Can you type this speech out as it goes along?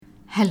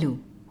Hello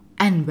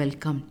and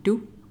welcome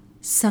to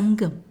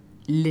Sangam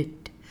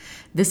Lit.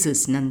 This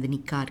is Nandini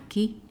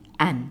Karki,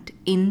 and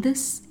in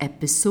this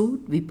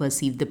episode we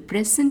perceive the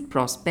present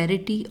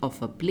prosperity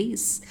of a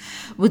place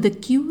with a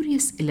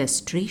curious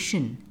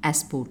illustration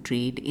as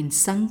portrayed in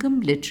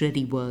Sangam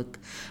literary work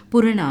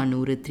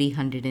Puranaanooru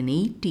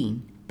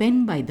 318,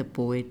 penned by the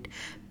poet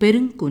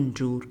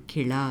Perunkundroor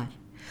Kizhaar.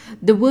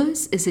 The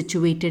verse is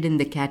situated in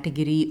the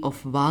category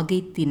of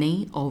Vaagai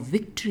Thinai or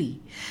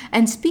victory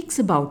and speaks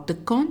about the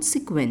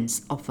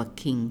consequence of a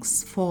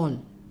king's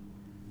fall.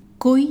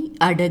 Koi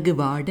adagu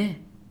vada,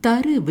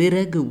 taru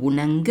viragu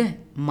unanga,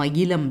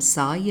 mayilam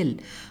sayal,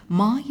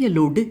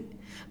 mayalodu,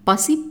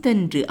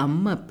 pasitandru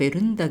amma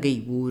perundagai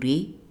ஊரே,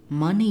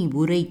 மனை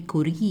உரை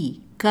குறியி,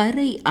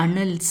 கரை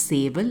அனல்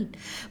சேவல்,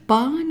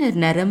 பாணர்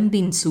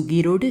நரம்பின்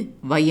சுகிரொடு,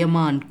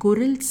 வயமான்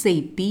குரல்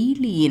செய்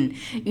பீலியின்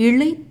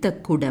இழைத்த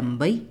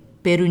குடம்பை,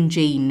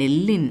 பெருஞ்செய்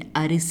நெல்லின்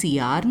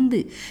அரிசியார்ந்து,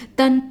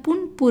 தன்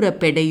புன்புற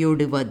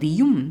பெடையொடு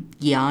வதியும்,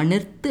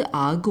 யானிர்த்து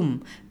ஆகும்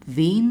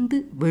வேந்து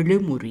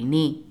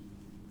விழுமுறினே.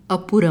 A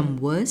Puram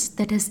verse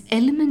that has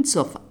elements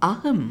of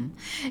aham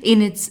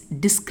in its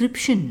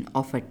description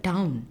of a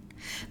town.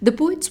 The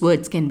poet's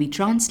words can be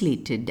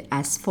translated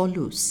as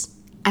follows.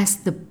 As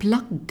the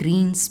plucked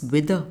greens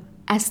wither,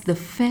 as the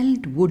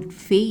felled wood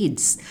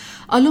fades,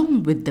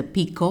 along with the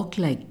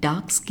peacock-like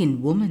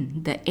dark-skinned woman,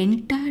 the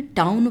entire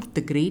town of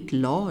the great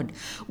Lord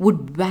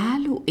would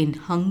wallow in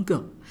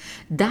hunger.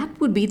 That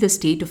would be the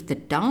state of the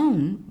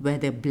town where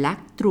the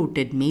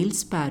black-throated male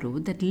sparrow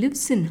that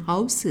lives in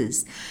houses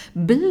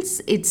builds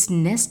its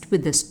nest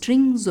with the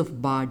strings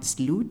of bards'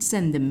 lutes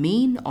and the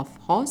mane of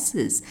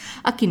horses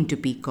akin to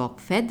peacock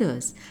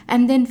feathers,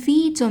 and then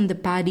feeds on the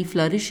paddy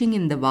flourishing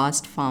in the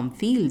vast farm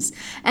fields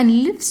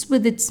and lives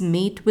with its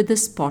mate with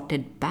a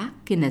spotted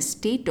back in a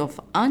state of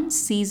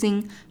unceasing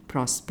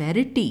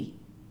prosperity,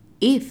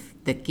 if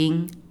the king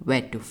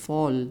were to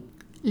fall.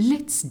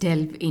 Let's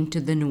delve into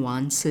the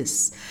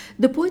nuances.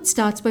 The poet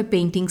starts by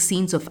painting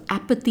scenes of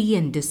apathy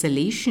and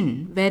desolation,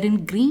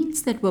 wherein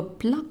greens that were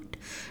plucked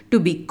to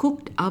be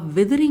cooked are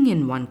withering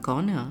in one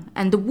corner,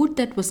 and the wood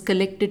that was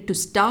collected to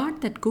start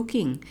that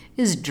cooking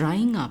is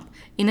drying up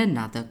in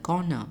another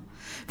corner.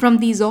 From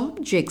these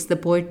objects, the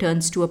poet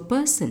turns to a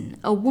person,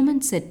 a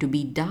woman said to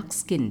be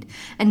dark-skinned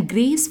and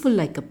graceful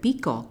like a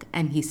peacock,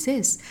 and he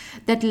says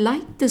that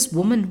like this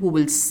woman who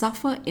will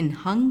suffer in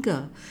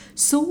hunger,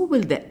 so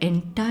will the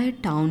entire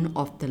town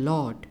of the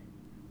Lord.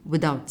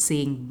 Without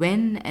saying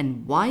when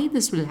and why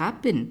this will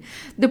happen,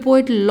 the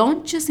poet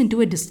launches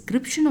into a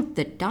description of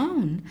the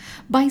town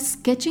by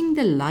sketching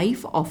the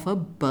life of a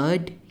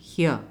bird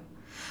here.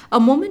 A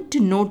moment to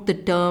note the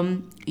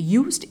term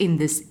used in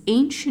this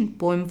ancient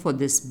poem for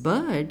this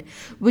bird,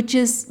 which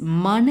is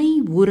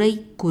manai urai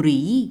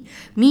kuriyi,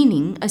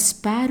 meaning a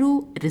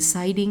sparrow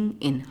residing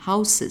in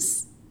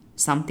houses.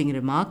 Something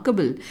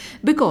remarkable,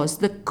 because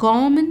the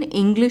common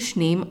English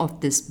name of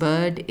this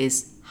bird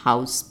is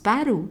house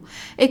sparrow,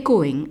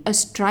 echoing a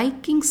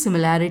striking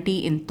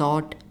similarity in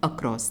thought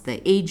across the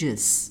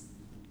ages.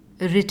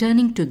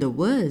 Returning to the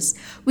verse,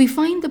 we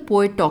find the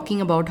poet talking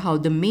about how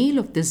the male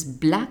of this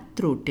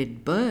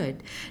black-throated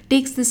bird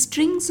takes the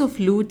strings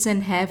of lutes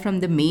and hair from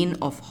the mane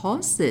of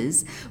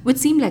horses, which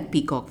seem like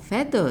peacock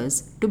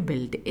feathers, to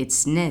build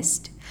its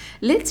nest.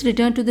 Let's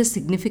return to the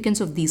significance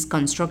of these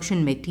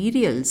construction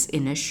materials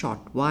in a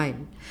short while.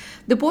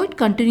 The poet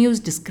continues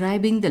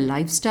describing the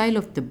lifestyle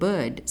of the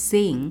bird,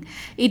 saying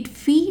it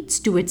feeds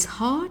to its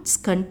heart's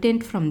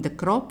content from the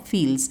crop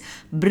fields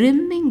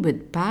brimming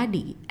with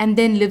paddy and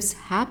then lives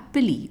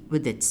happily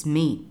with its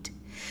mate.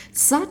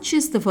 Such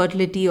is the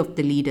fertility of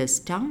the leader's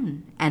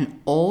town, and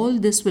all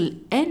this will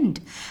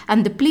end,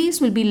 and the place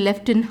will be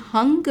left in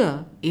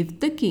hunger if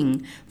the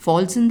king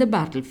falls in the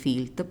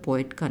battlefield, the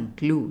poet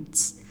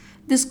concludes.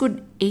 This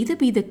could either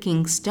be the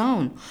king's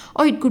town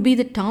or it could be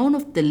the town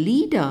of the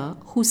leader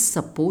who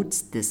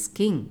supports this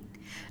king.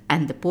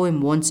 And the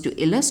poem wants to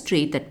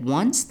illustrate that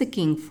once the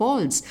king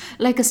falls,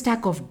 like a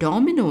stack of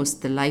dominoes,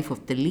 the life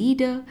of the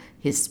leader,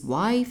 his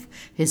wife,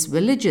 his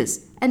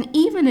villages, and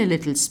even a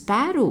little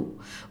sparrow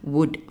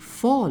would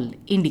fall,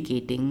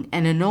 indicating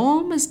an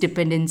enormous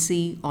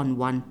dependency on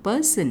one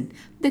person,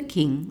 the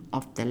king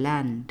of the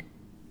land.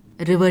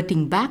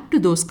 Reverting back to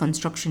those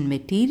construction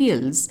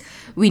materials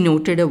we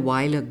noted a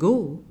while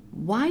ago,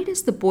 why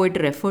does the poet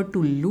refer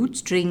to lute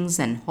strings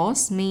and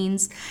horse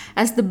manes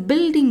as the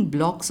building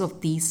blocks of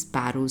these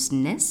sparrows'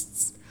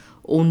 nests?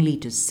 Only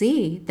to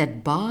say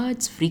that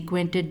bards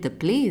frequented the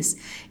place,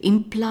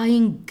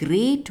 implying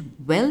great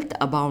wealth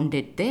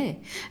abounded there,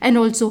 and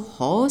also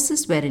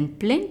horses were in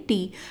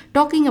plenty,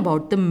 talking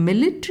about the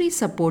military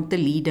support the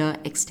leader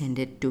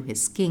extended to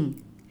his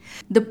king.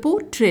 The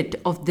portrait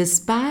of the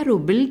sparrow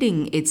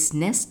building its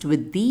nest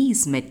with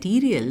these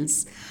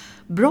materials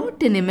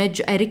brought an image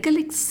I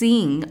recollect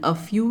seeing a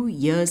few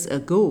years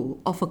ago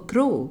of a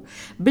crow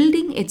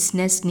building its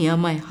nest near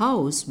my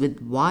house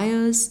with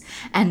wires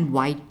and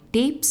white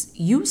tapes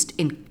used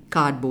in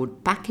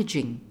cardboard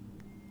packaging.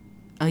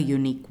 a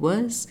unique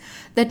verse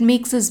that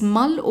makes us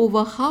mull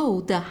over how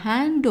the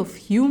hand of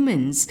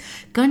humans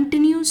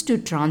continues to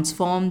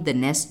transform the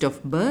nest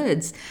of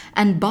birds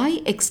and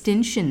by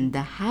extension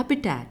the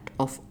habitat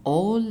of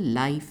all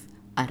life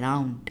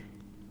around.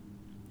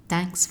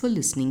 Thanks for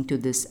listening to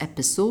this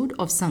episode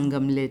of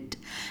Sangam Lit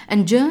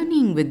and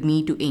journeying with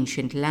me to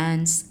ancient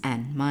lands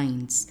and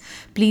minds.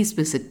 Please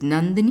visit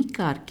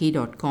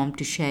nandinikarke.com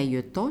to share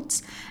your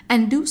thoughts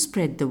and do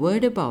spread the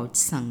word about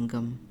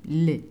Sangam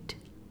Lit.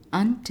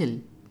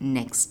 Until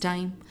next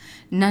time,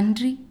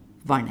 Nandri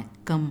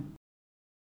Vanakkam.